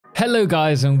Hello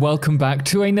guys, and welcome back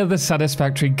to another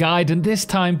Satisfactory guide, and this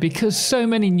time, because so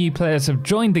many new players have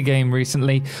joined the game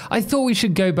recently, I thought we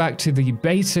should go back to the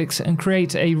basics and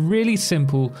create a really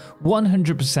simple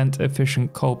 100%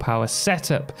 efficient coal power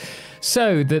setup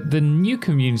so that the new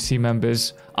community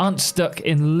members aren't stuck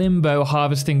in limbo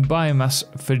harvesting biomass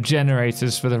for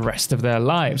generators for the rest of their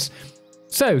lives.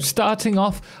 So starting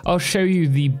off, I'll show you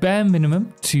the bare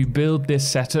minimum to build this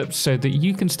setup so that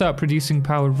you can start producing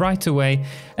power right away,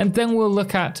 and then we'll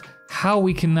look at how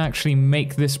we can actually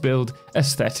make this build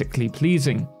aesthetically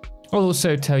pleasing. I'll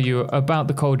also tell you about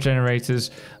the coal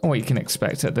generators and what you can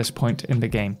expect at this point in the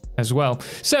game as well.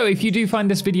 So if you do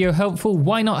find this video helpful,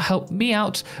 why not help me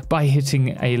out by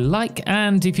hitting a like,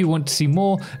 and if you want to see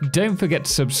more, don't forget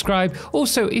to subscribe.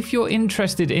 Also, if you're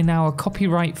interested in our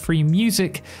copyright-free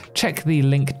music, check the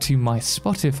link to my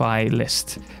Spotify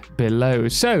list below.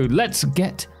 So let's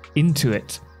get into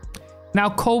it. Now,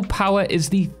 coal power is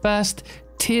the first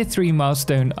Tier 3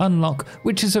 milestone unlock,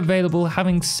 which is available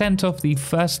having sent off the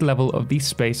first level of the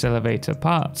space elevator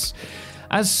parts.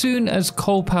 As soon as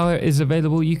coal power is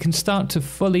available, you can start to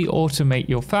fully automate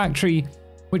your factory,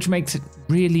 which makes it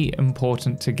really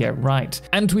important to get right.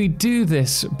 And we do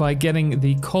this by getting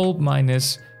the coal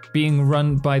miners being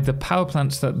run by the power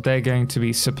plants that they're going to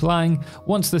be supplying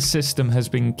once the system has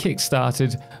been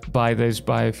kick-started by those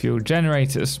biofuel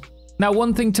generators. Now,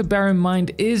 one thing to bear in mind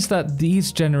is that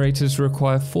these generators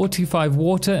require 45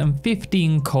 water and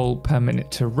 15 coal per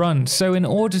minute to run, so in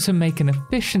order to make an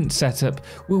efficient setup,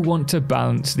 we'll want to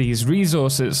balance these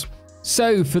resources.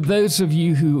 So for those of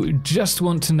you who just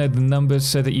want to know the numbers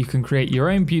so that you can create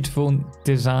your own beautiful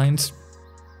designs,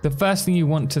 the first thing you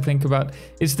want to think about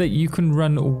is that you can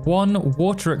run one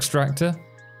water extractor,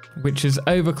 which is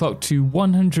overclocked to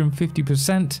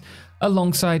 150%,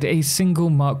 alongside a single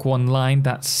Mark I line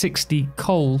that's 60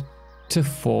 coal to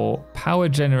 4 power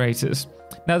generators.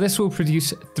 Now this will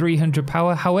produce 300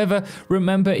 power. However,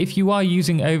 remember, if you are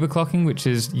using overclocking, which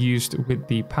is used with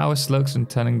the power slugs and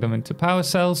turning them into power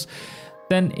cells,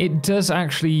 then it does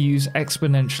actually use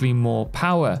exponentially more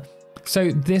power.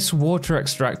 So this water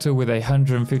extractor with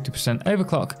 150%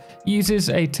 overclock uses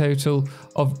a total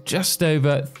of just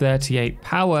over 38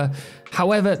 power.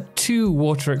 However, 2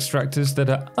 water extractors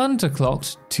that are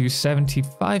underclocked to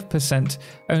 75%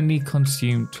 only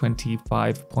consume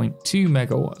 25.2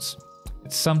 megawatts.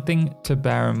 It's something to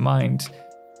bear in mind.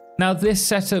 Now, this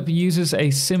setup uses a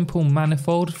simple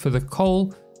manifold for the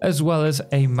coal as well as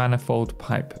a manifold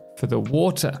pipe for the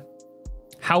water.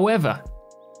 However,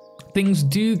 things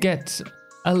do get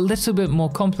a little bit more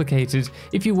complicated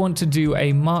if you want to do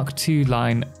a Mark II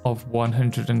line of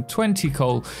 120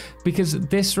 coal, because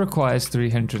this requires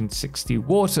 360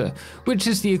 water, which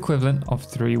is the equivalent of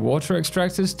 3 water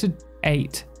extractors to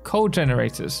 8 coal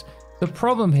generators. The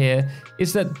problem here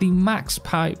is that the max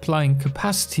pipeline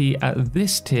capacity at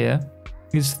this tier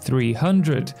is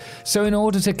 300. So in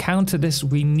order to counter this,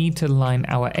 we need to line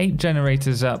our 8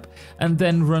 generators up and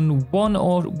then run one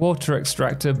water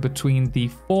extractor between the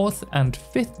 4th and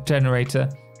 5th generator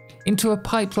into a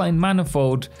pipeline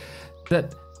manifold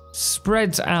that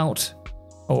spreads out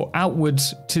or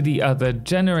outwards to the other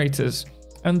generators.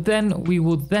 And then we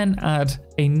will then add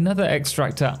another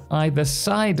extractor either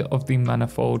side of the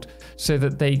manifold so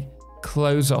that they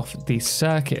close off the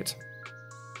circuit.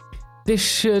 This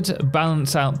should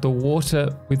balance out the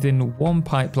water within one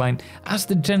pipeline, as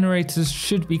the generators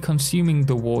should be consuming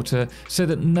the water so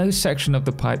that no section of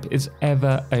the pipe is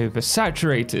ever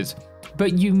oversaturated.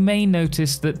 But you may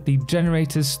notice that the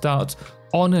generators start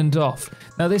on and off.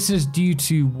 Now this is due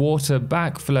to water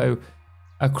backflow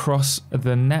across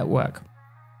the network.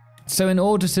 So in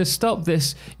order to stop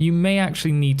this, you may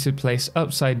actually need to place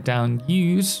upside down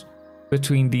U's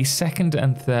between the 2nd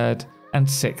and 3rd and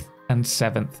 6th and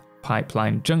 7th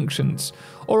pipeline junctions,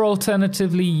 or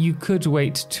alternatively you could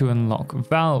wait to unlock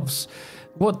valves.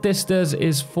 What this does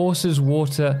is forces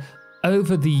water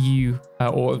over the U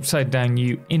or upside down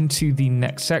U into the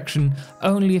next section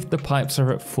only if the pipes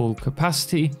are at full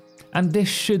capacity, and this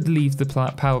should leave the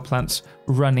power plants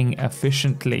running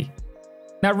efficiently.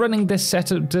 Now, running this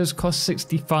setup does cost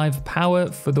 65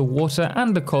 power for the water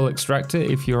and the coal extractor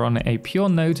if you're on a pure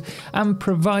node, and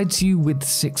provides you with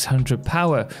 600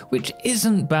 power, which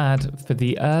isn't bad for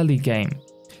the early game.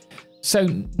 So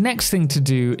next thing to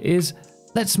do is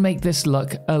let's make this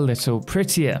look a little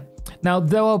prettier. Now,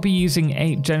 though I'll be using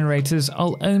 8 generators,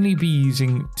 I'll only be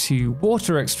using 2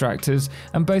 water extractors,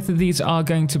 and both of these are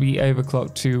going to be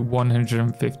overclocked to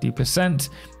 150%.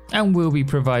 And will be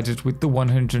provided with the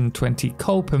 120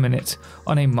 coal per minute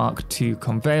on a Mark II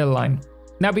conveyor line.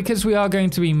 Now, because we are going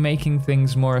to be making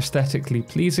things more aesthetically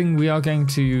pleasing, we are going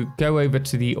to go over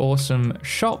to the awesome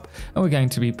shop and we're going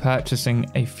to be purchasing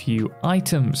a few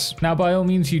items. Now, by all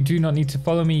means, you do not need to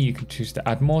follow me. You can choose to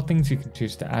add more things, you can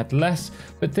choose to add less,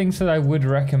 but things that I would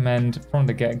recommend from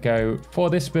the get-go for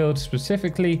this build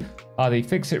specifically are the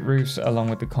fix-it roofs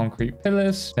along with the concrete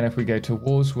pillars. Then if we go to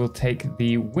walls, we'll take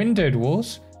the windowed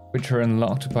walls, which are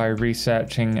unlocked by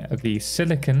researching the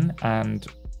silicon and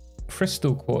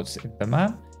crystal quartz in the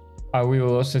map. We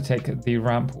will also take the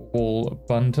ramp wall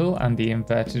bundle and the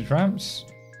inverted ramps.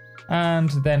 And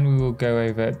then we will go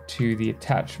over to the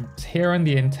attachments. Here on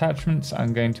the attachments,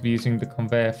 I'm going to be using the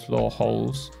conveyor floor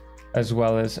holes as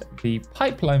well as the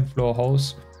pipeline floor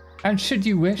holes. And should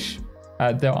you wish,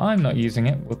 though I'm not using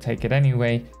it, we'll take it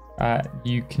anyway,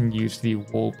 you can use the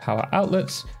wall power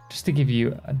outlets just to give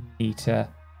you a neater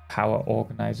power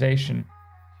organization.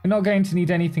 We're not going to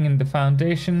need anything in the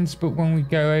foundations, but when we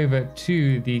go over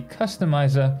to the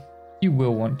customizer, you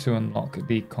will want to unlock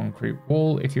the concrete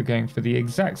wall if you're going for the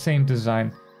exact same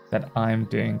design that I'm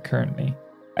doing currently.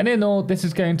 And in all, this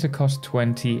is going to cost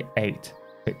 28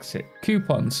 fix-it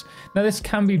coupons. Now, this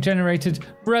can be generated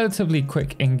relatively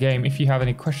quick in game. If you have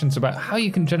any questions about how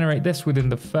you can generate this within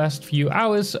the first few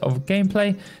hours of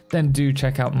gameplay, then do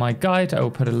check out my guide. I will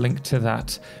put a link to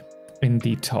that in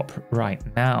the top right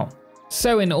now.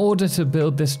 So in order to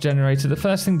build this generator, the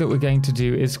first thing that we're going to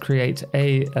do is create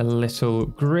a little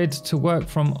grid to work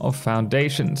from of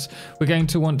foundations. We're going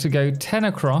to want to go 10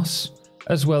 across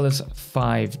as well as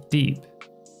 5 deep.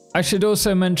 I should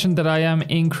also mention that I am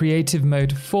in creative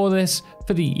mode for this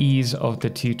for the ease of the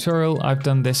tutorial. I've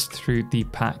done this through the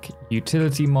pack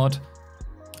utility mod.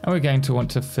 And we're going to want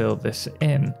to fill this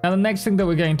in. Now, the next thing that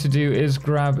we're going to do is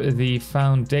grab the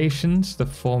foundations, the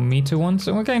 4-meter ones,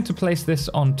 and we're going to place this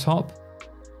on top.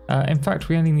 In fact,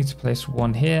 we only need to place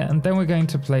one here, and then we're going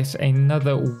to place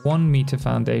another 1-meter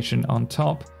foundation on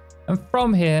top. And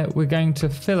from here, we're going to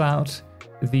fill out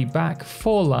the back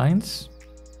 4 lines,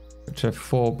 which are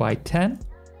 4 by 10,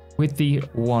 with the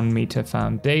 1-meter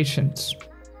foundations.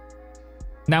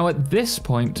 Now at this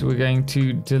point, we're going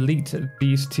to delete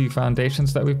these 2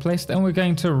 foundations that we placed, and we're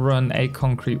going to run a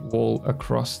concrete wall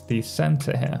across the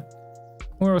center here.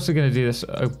 We're also going to do this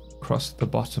across the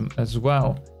bottom as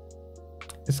well.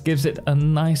 This gives it a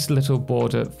nice little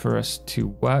border for us to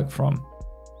work from.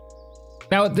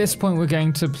 Now at this point, we're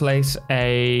going to place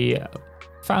a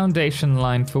foundation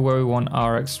line for where we want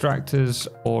our extractors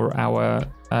or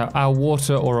our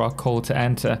water or our coal to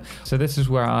enter. So this is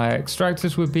where our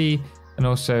extractors would be. And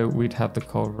also we'd have the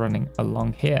coal running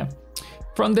along here.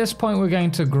 From this point, we're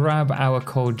going to grab our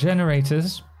coal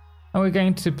generators and we're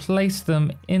going to place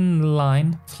them in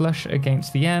line, flush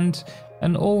against the end.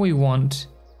 And all we want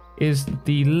is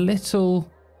the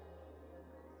little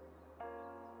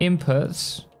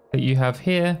inputs that you have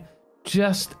here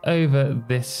just over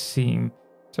this seam.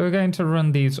 So we're going to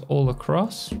run these all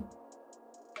across.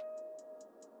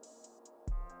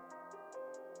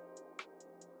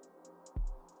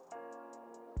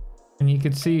 And you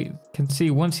can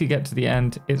see once you get to the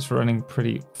end, it's running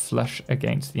pretty flush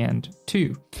against the end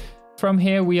too. From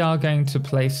here, we are going to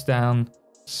place down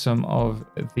some of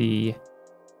the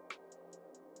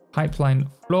pipeline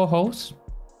floor holes.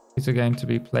 These are going to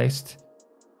be placed,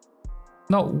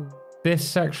 not this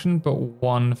section, but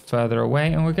one further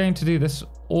away. And we're going to do this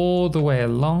all the way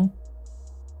along.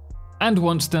 And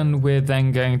once done, we're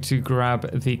then going to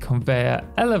grab the conveyor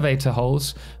elevator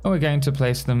holes and we're going to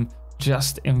place them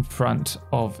just in front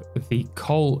of the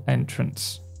coal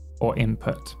entrance or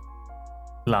input,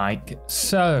 like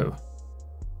so.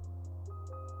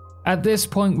 At this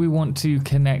point, we want to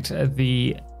connect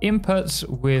the inputs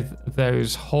with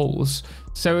those holes.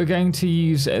 So we're going to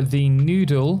use the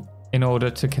noodle in order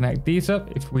to connect these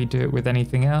up. If we do it with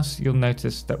anything else, you'll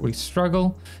notice that we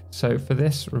struggle. So for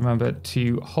this, remember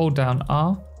to hold down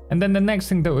R. And then the next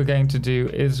thing that we're going to do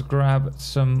is grab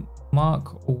some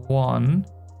Mark 1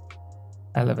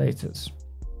 elevators.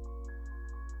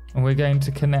 And we're going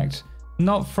to connect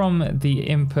not from the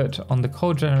input on the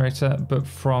coal generator, but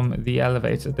from the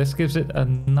elevator. This gives it a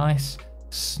nice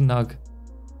snug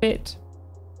fit,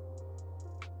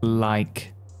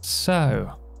 like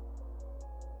so.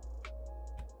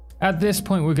 At this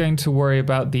point, we're going to worry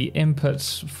about the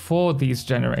inputs for these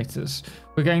generators.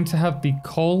 We're going to have the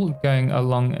coal going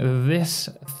along this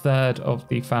third of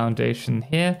the foundation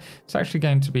here. It's actually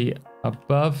going to be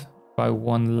above by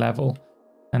 1 level.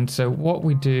 And so what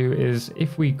we do is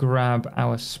if we grab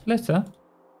our splitter,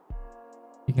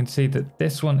 you can see that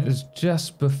this one is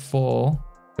just before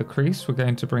the crease. We're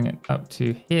going to bring it up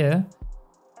to here,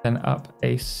 then up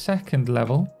a 2nd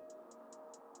level.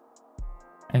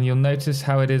 and you'll notice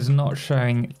how it is not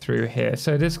showing through here.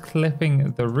 So it is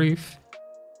clipping the roof,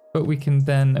 but we can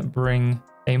then bring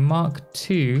a Mark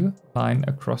II line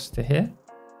across to here.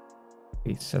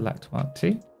 We select Mark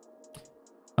II.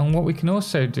 And what we can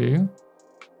also do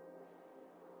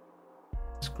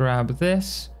is grab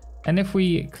this, and if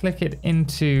we click it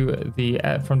into the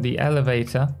from the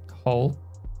elevator hole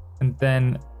and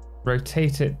then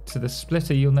rotate it to the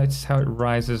splitter, you'll notice how it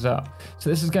rises up.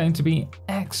 So this is going to be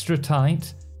extra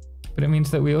tight, but it means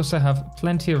that we also have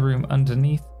plenty of room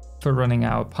underneath for running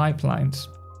our pipelines.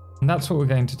 And that's what we're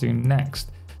going to do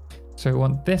next. So we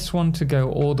want this one to go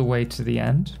all the way to the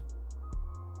end.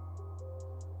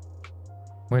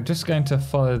 We're just going to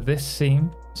follow this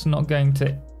seam. It's not going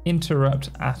to interrupt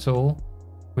at all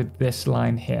with this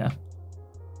line here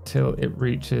till it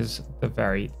reaches the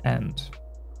very end.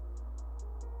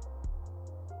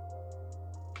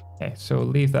 Okay, so we'll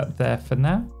leave that there for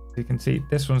now. You can see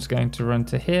this one's going to run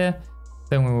to here,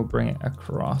 then we will bring it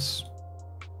across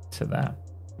to there.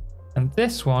 And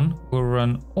this one will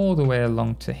run all the way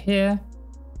along to here.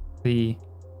 Is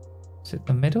it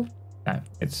the middle? No,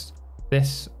 it's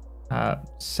this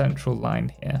central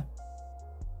line here.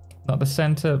 Not the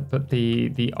center, but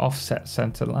the offset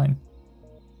center line.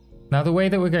 Now the way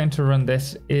that we're going to run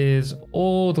this is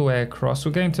all the way across.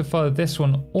 We're going to follow this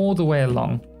one all the way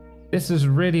along. This is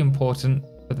really important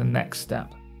for the next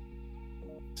step.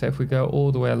 So if we go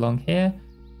all the way along here,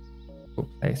 we'll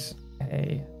place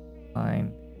a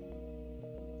line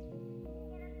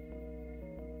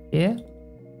here.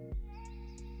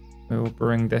 We will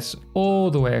bring this all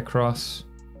the way across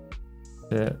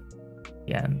to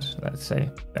the end, let's say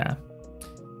there.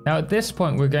 Now at this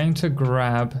point, we're going to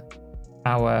grab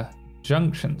our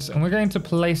junctions and we're going to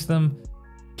place them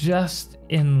just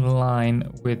in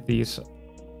line with these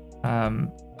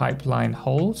pipeline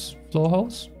holes, floor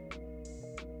holes.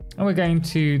 And we're going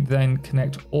to then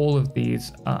connect all of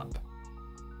these up.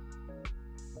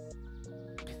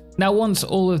 Now, once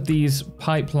all of these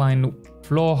pipeline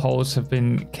floor holes have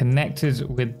been connected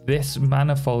with this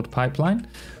manifold pipeline,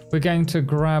 we're going to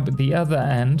grab the other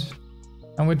end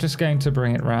and we're just going to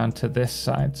bring it round to this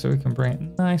side so we can bring it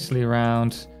nicely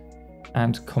around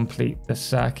and complete the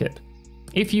circuit.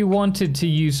 If you wanted to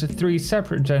use 3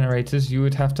 separate generators, you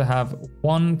would have to have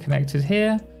one connected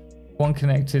here, one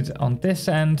connected on this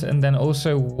end, and then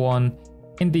also one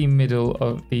in the middle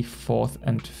of the 4th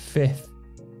and 5th,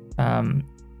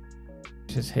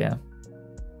 which is here.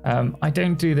 I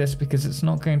don't do this because it's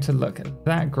not going to look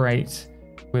that great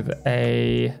with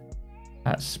a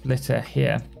splitter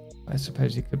here. I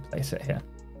suppose you could place it here.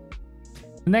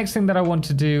 The next thing that I want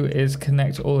to do is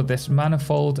connect all of this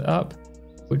manifold up,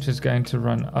 which is going to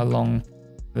run along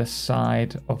the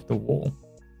side of the wall.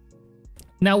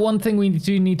 Now, one thing we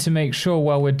do need to make sure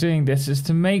while we're doing this is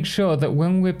to make sure that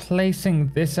when we're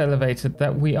placing this elevator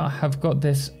that we have got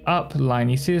this up line.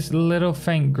 You see this little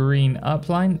faint green up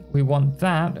line? We want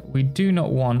that. We do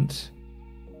not want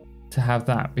to have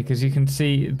that because you can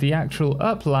see the actual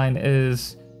up line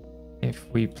is, if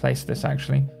we place this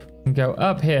actually, we can go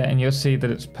up here and you'll see that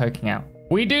it's poking out.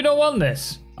 We do not want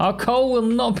this. Our coal will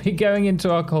not be going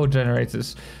into our coal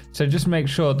generators. So just make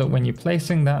sure that when you're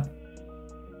placing that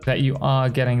you are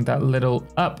getting that little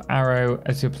up arrow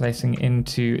as you're placing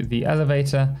into the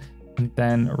elevator, and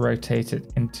then rotate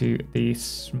it into the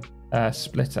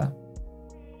splitter.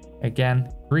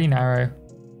 Again, green arrow,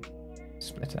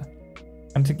 splitter.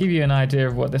 And to give you an idea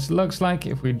of what this looks like,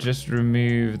 if we just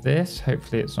remove this,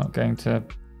 hopefully it's not going to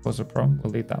cause a problem.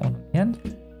 We'll leave that one at the end.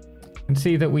 You can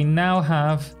see that we now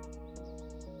have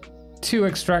 2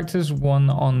 extractors, one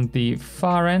on the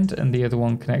far end and the other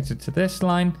one connected to this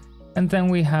line. And then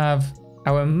we have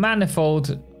our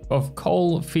manifold of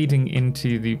coal feeding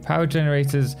into the power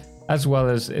generators, as well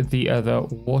as the other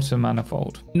water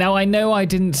manifold. Now, I know I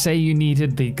didn't say you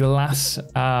needed the glass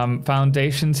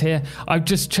foundations here. I've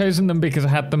just chosen them because I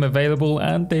had them available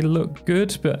and they look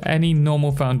good, but any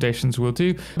normal foundations will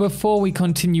do. Before we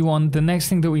continue on, the next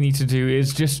thing that we need to do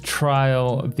is just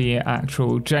trial the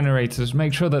actual generators,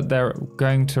 make sure that they're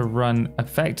going to run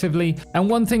effectively. And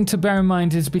one thing to bear in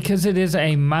mind is because it is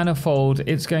a manifold,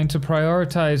 it's going to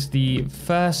prioritize the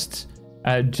first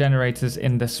generators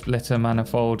in the splitter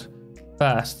manifold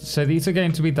first. So these are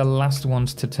going to be the last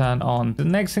ones to turn on. The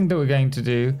next thing that we're going to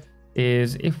do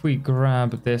is if we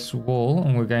grab this wall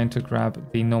and we're going to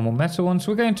grab the normal metal ones,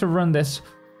 we're going to run this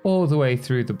all the way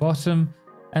through the bottom.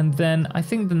 And then I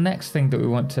think the next thing that we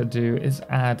want to do is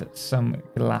add some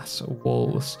glass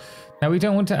walls. Now we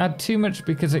don't want to add too much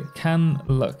because it can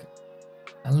look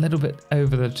a little bit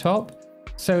over the top.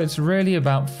 So it's really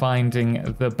about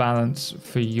finding the balance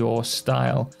for your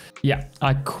style. Yeah,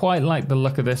 I quite like the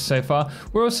look of this so far.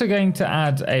 We're also going to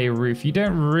add a roof. You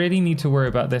don't really need to worry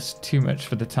about this too much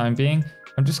for the time being.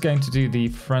 I'm just going to do the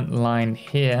front line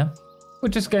here. We're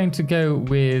just going to go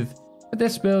with, for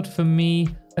this build, for me,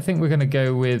 I think we're going to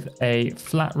go with a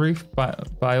flat roof.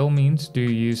 By all means, do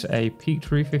use a peaked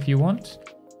roof if you want.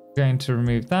 We're going to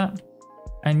remove that.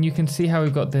 And you can see how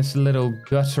we've got this little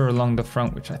gutter along the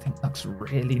front, which I think looks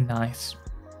really nice.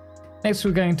 Next,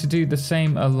 we're going to do the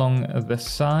same along the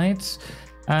sides.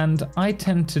 And I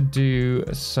tend to do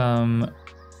some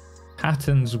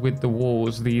patterns with the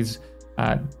walls, these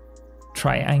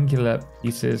triangular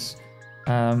pieces.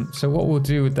 So what we'll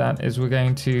do with that is we're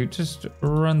going to just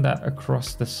run that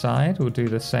across the side. We'll do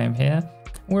the same here.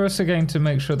 We're also going to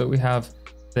make sure that we have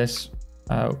this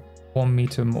 1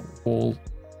 meter wall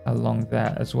along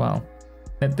there as well.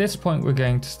 At this point, we're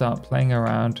going to start playing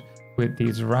around with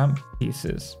these ramp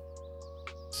pieces.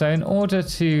 So in order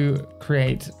to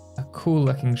create a cool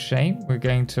looking shape, we're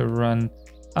going to run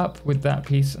up with that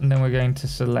piece, and then we're going to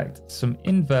select some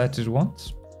inverted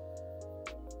ones.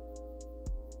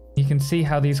 You can see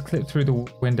how these clip through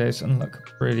the windows and look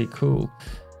really cool.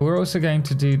 We're also going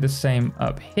to do the same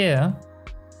up here.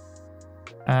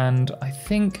 And I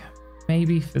think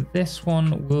maybe for this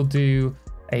one, we'll do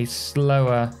a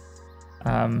slower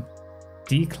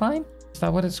decline. Is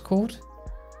that what it's called?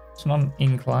 It's not an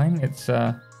incline, it's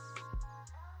a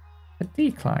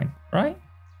decline, right?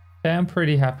 Okay, I'm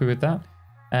pretty happy with that.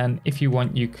 And if you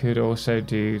want, you could also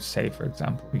do, say, for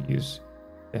example, use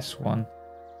this one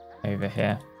over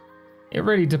here. It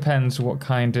really depends what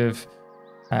kind of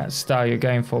style you're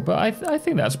going for, but I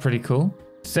think that's pretty cool.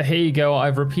 So here you go,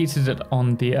 I've repeated it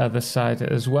on the other side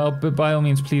as well, but by all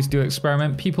means, please do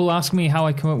experiment. People ask me how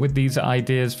I come up with these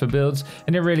ideas for builds,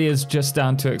 and it really is just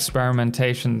down to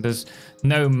experimentation. There's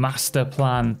no master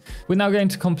plan. We're now going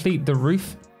to complete the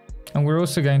roof, and we're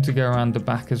also going to go around the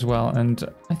back as well. And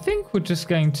I think we're just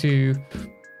going to,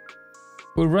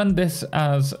 we'll run this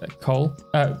as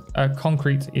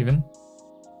concrete even.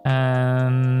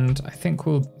 And I think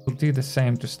we'll do the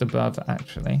same just above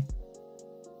actually.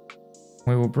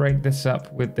 We will break this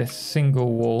up with this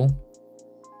single wall.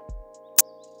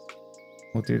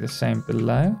 We'll do the same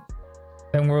below.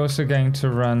 Then we're also going to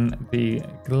run the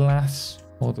glass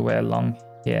all the way along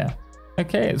here.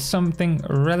 Okay, it's something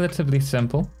relatively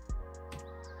simple.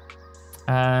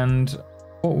 And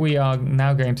what we are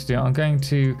now going to do, I'm going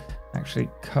to actually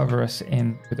cover us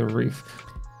in with a roof.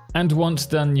 And once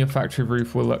done, your factory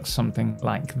roof will look something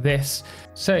like this.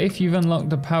 So if you've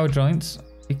unlocked the power joints,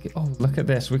 oh, look at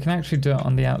this. We can actually do it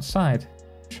on the outside.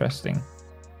 Interesting.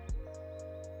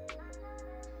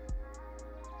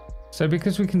 So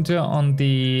because we can do it on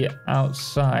the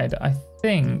outside, I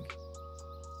think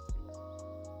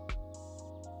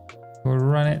we'll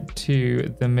run it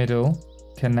to the middle,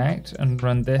 connect, and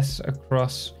run this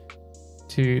across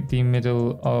to the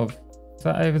middle of, is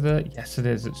that over the, yes it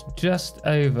is, it's just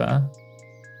over.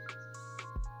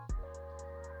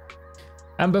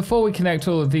 And before we connect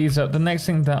all of these up, the next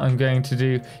thing that I'm going to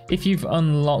do, if you've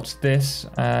unlocked this,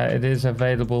 it is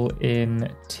available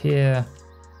in tier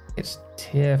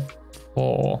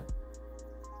 4.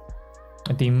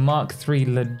 The Mark III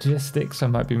Logistics, I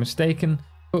might be mistaken,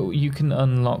 but you can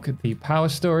unlock the power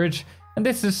storage. And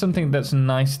this is something that's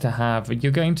nice to have.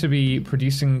 You're going to be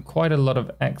producing quite a lot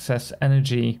of excess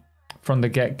energy from the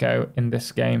get-go in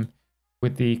this game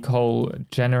with the coal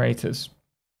generators.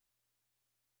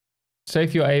 So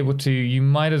if you're able to, you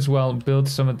might as well build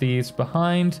some of these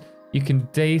behind. You can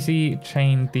daisy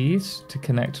chain these to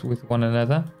connect with one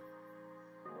another.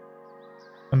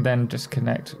 And then just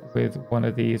connect with one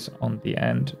of these on the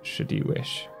end, should you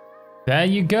wish. There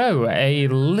you go, a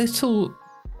little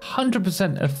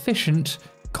 100% efficient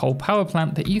coal power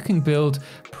plant that you can build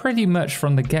pretty much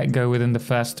from the get-go within the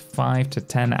first 5 to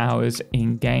 10 hours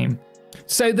in game.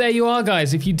 So there you are,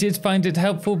 guys. If you did find it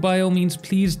helpful, by all means,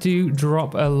 please do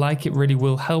drop a like. It really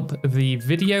will help the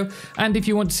video. And if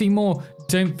you want to see more,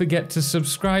 don't forget to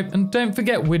subscribe. And don't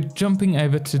forget, we're jumping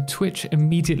over to Twitch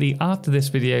immediately after this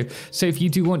video. So if you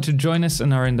do want to join us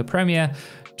and are in the premiere,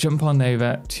 jump on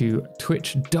over to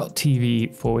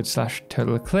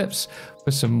twitch.tv/Totalxclipse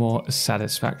for some more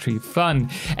Satisfactory fun.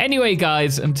 Anyway,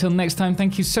 guys, until next time,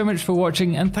 thank you so much for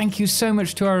watching, and thank you so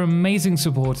much to our amazing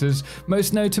supporters,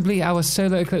 most notably our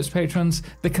Solar Eclipse patrons,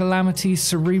 The Calamity,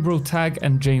 Cerebral Tag,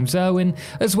 and James Irwin,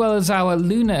 as well as our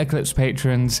Lunar Eclipse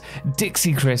patrons,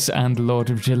 Dixie Chris and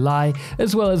Lord of July,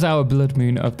 as well as our Blood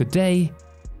Moon of the Day,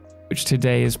 which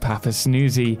today is Papa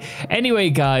Snoozy.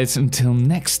 Anyway, guys, until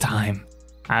next time,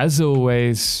 as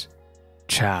always,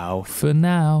 ciao for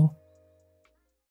now.